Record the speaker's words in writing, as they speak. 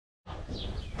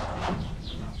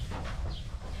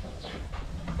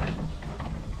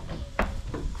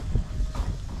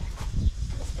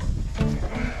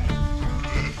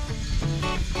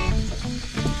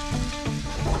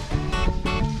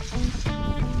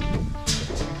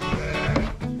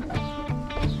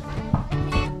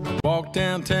Walked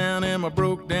downtown in my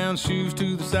broke down shoes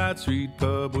to the side street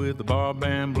pub with the bar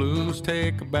band blues.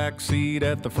 Take a back seat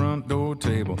at the front door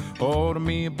table. Order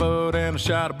me a bud and a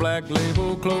shot of Black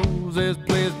Label. Close this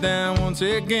place down once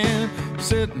again.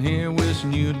 Sitting here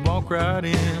wishing you'd walk right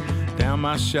in. Down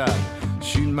my shot,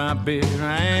 shoot my beer.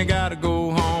 I ain't gotta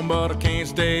go home, but I can't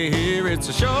stay here. It's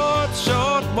a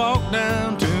short walk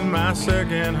down to my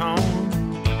second home.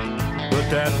 But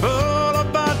that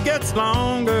boulevard gets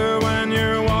longer when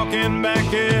you're walking back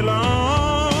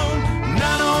alone. And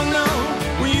I don't know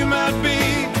where you might be,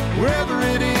 wherever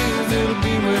it is, it'll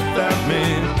be without me.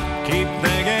 Keep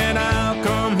thinking I'll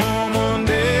come home one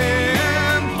day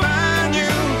and find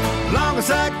you. Long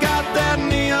as I got that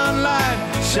neon light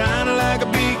shining like a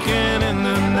beacon in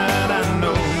the night, I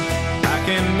know I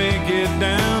can make it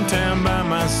downtown by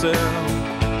myself.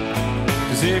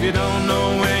 'Cause if you don't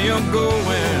know where you're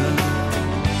going,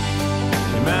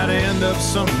 you might end up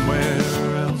somewhere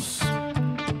else.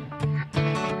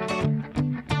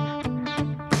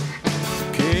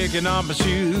 Kicking off my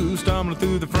shoes, stumbling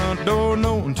through the front door,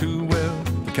 knowing too well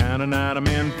the kind of night I'm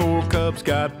in for. Cubs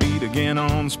got beat again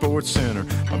on Sports Center.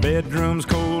 My bedroom's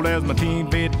cold as my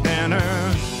TV dinner.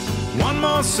 One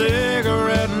more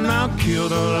cigarette and I'll kill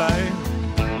the light.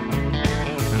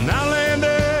 And I lay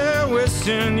there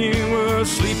wishing you were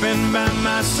sleeping by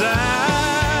my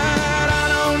side. I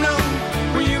don't know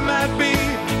where you might be,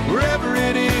 wherever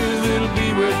it is, it'll be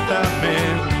without me.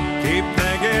 Keep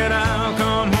thinking I'll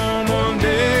come home one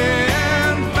day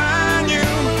and find you.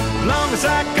 Long as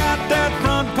I got that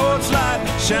front porch light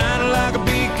shining like a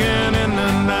beacon in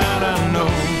the night, I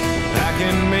know I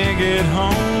can make it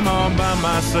home all by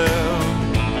myself.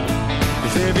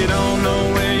 'Cause if you don't know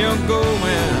where you're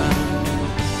going,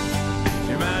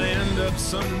 you might end up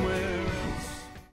somewhere